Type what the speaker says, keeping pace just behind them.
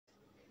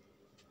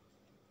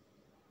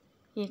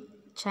A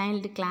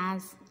child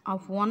class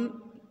of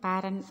one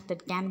parent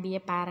that can be a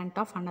parent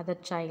of another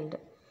child,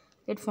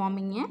 it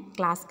forming a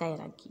class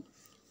hierarchy.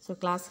 So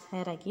class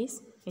hierarchy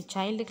is a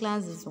child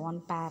class is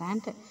one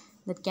parent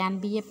that can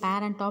be a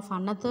parent of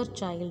another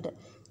child,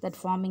 that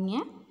forming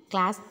a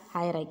class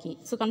hierarchy.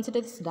 So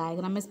consider this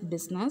diagram as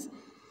business.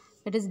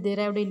 It is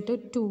derived into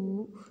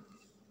two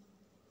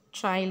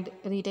child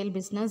retail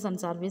business and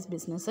service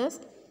businesses.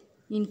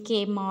 In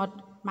Kmart,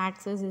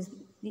 Max's is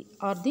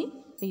the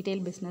retail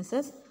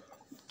businesses.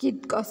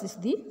 KidCos is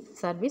the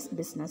service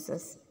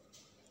businesses.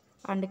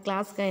 And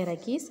class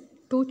hierarchies,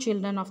 two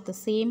children of the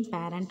same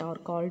parent are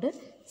called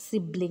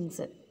siblings.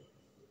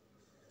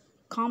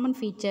 Common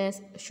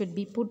features should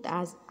be put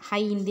as high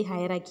in the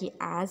hierarchy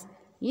as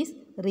is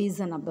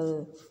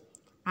reasonable.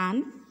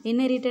 An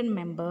inherited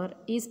member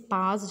is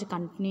passed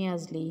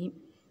continuously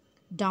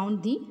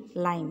down the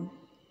line.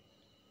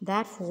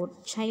 Therefore,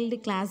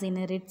 child class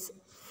inherits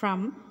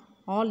from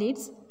all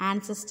its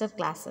ancestor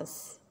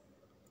classes.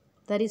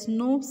 There is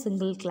no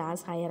single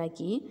class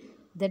hierarchy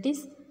that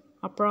is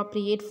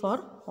appropriate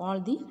for all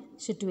the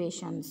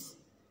situations.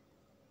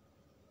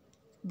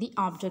 The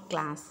object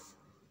class.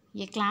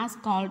 A class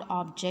called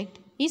object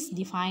is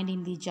defined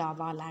in the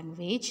Java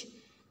language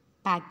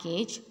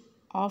package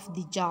of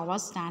the Java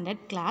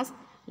standard class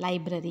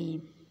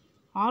library.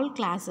 All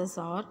classes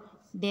are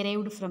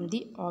derived from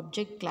the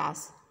object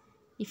class.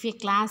 If a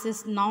class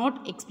is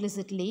not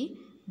explicitly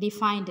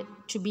defined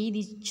to be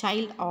the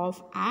child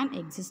of an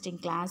existing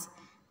class,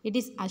 it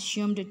is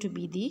assumed to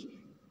be the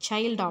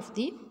child of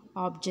the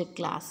object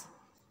class.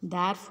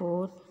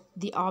 Therefore,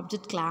 the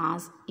object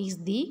class is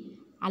the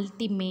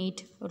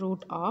ultimate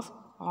root of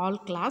all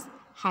class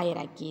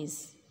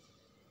hierarchies.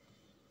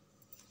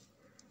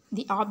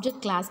 The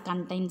object class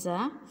contains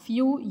a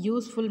few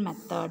useful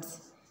methods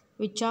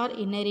which are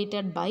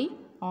inherited by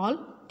all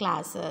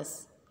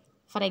classes.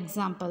 For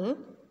example,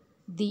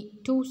 the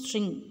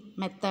toString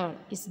method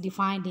is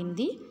defined in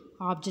the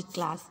object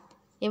class.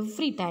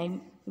 Every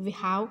time we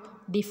have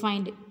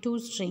defined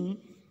toString,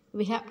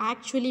 we have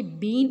actually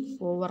been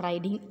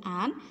overriding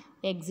an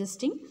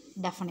existing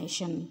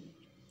definition.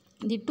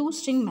 The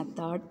toString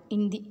method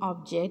in the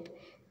object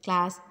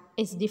class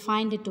is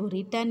defined to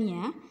return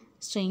a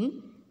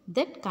string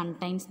that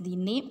contains the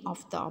name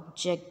of the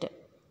object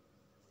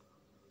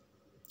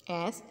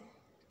as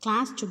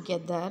class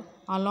together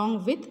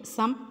along with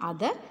some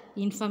other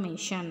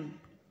information.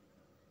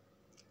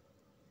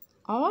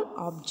 All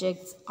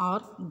objects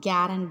are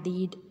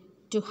guaranteed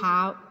to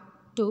have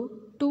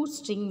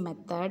toString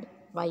method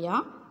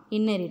via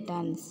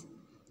inheritance.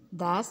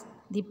 Thus,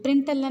 the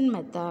println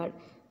method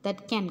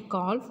that can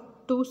call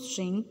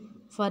toString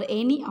for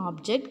any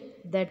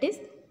object that is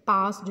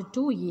passed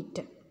to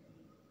it.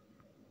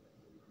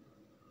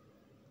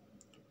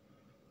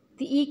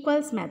 The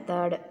equals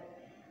method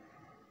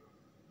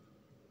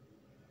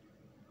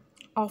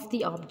of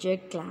the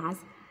object class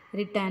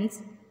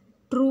returns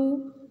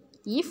true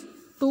if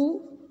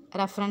two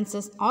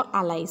references are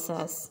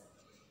aliases.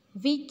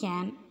 We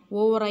can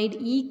override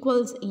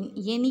equals in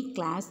any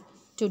class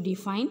to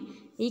define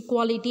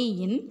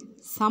equality in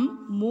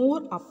some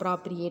more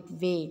appropriate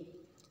way.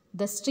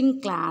 The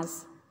string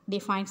class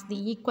defines the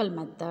equal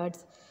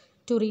methods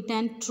to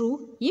return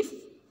true if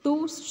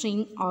two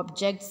string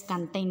objects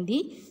contain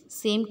the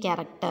same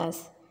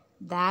characters.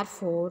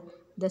 Therefore,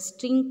 the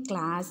string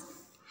class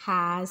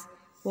has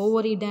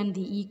overridden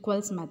the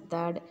equals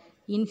method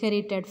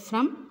inherited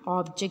from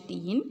object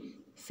in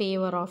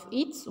favor of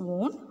its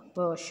own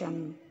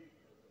version.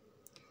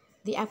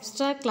 The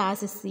abstract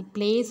class is the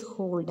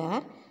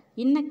placeholder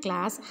in a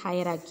class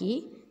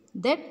hierarchy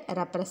that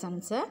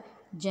represents a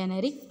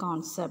generic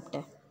concept.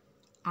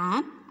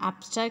 An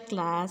abstract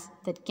class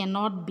that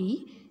cannot be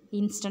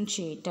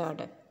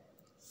instantiated.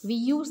 We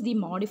use the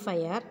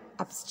modifier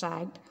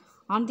abstract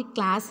on the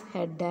class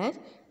header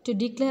to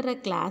declare a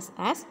class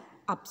as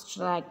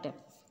abstract.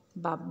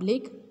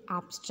 Public,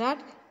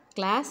 abstract,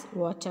 class,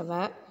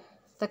 whatever.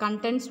 The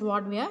contents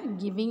what we are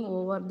giving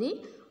over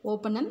the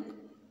open and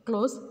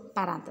close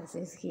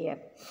parentheses here.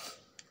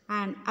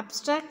 An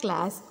abstract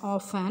class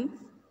often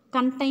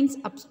contains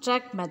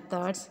abstract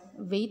methods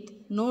with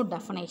no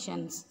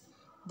definitions.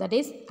 That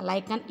is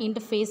like an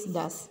interface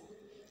does.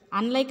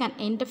 Unlike an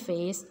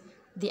interface,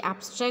 the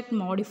abstract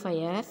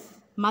modifier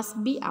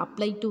must be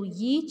applied to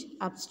each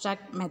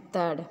abstract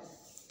method.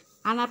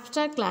 An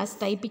abstract class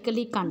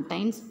typically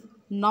contains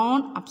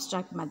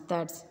non-abstract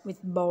methods with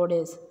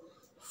bodies,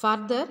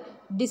 further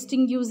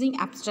distinguishing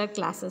abstract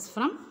classes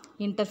from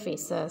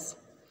interfaces.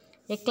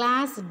 A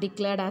class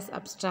declared as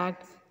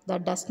abstract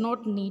that does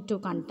not need to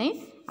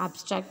contain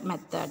abstract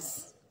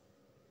methods.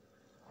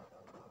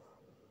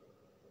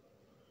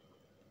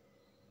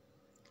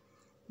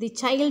 The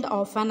child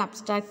of an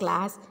abstract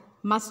class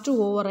must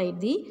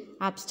override the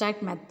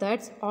abstract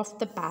methods of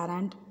the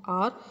parent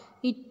or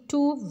it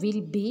too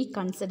will be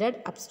considered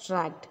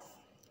abstract.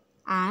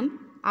 An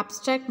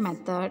abstract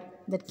method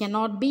that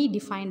cannot be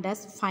defined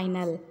as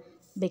final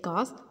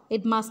because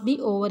it must be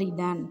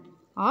overridden,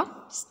 or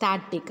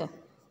static.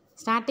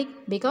 Static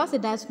because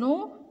it has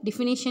no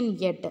definition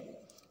yet.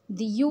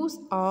 The use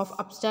of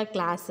abstract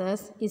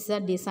classes is a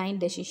design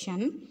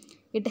decision.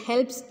 It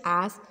helps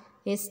us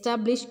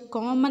establish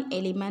common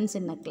elements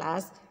in a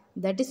class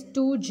that is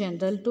too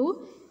general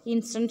to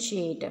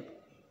instantiate.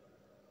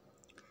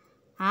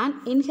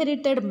 An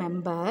inherited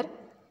member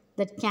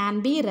that can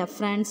be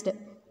referenced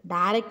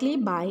directly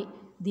by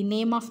the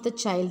name of the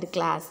child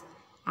class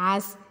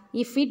as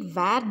if it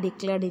were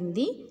declared in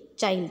the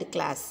child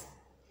class.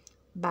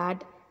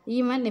 But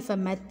even if a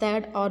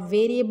method or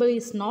variable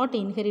is not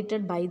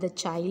inherited by the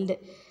child,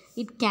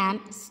 it can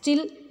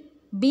still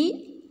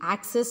be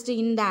accessed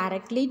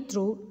indirectly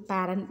through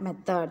parent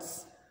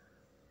methods.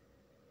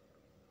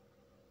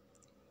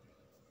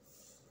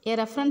 A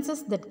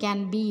references that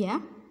can be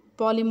a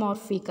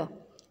polymorphic,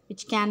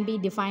 which can be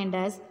defined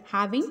as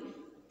having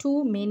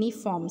too many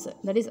forms,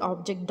 that is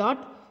object dot.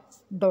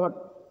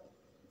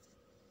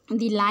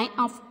 The line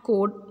of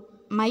code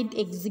might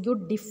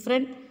execute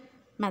different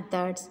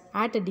methods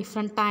at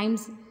different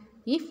times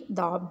if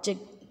the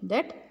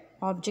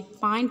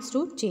object points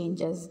to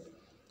changes.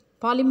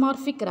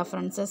 Polymorphic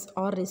references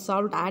are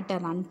resolved at a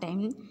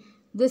runtime.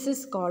 This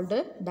is called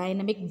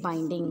dynamic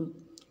binding.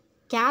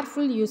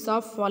 Careful use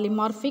of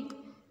polymorphic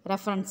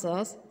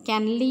references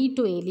can lead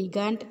to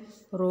elegant,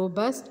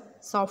 robust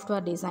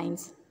software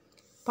designs.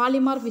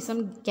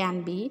 Polymorphism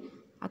can be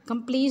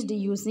accomplished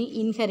using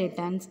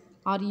inheritance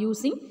or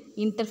using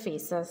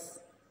interfaces.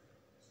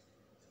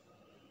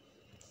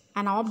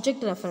 An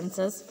object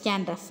references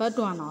can refer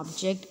to an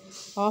object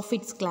of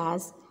its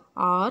class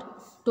or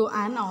to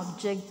an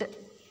object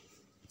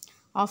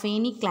of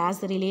any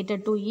class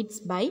related to it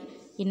by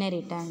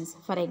inheritance.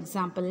 For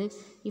example,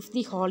 if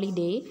the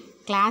holiday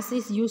class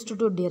is used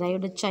to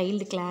derive the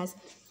child class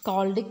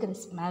called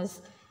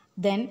Christmas,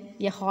 then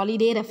a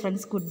holiday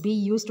reference could be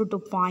used to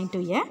point to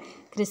a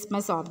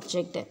Christmas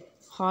object.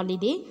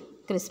 Holiday,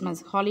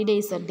 Christmas. Holiday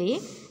is a day.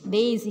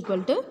 Day is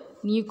equal to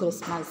new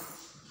Christmas.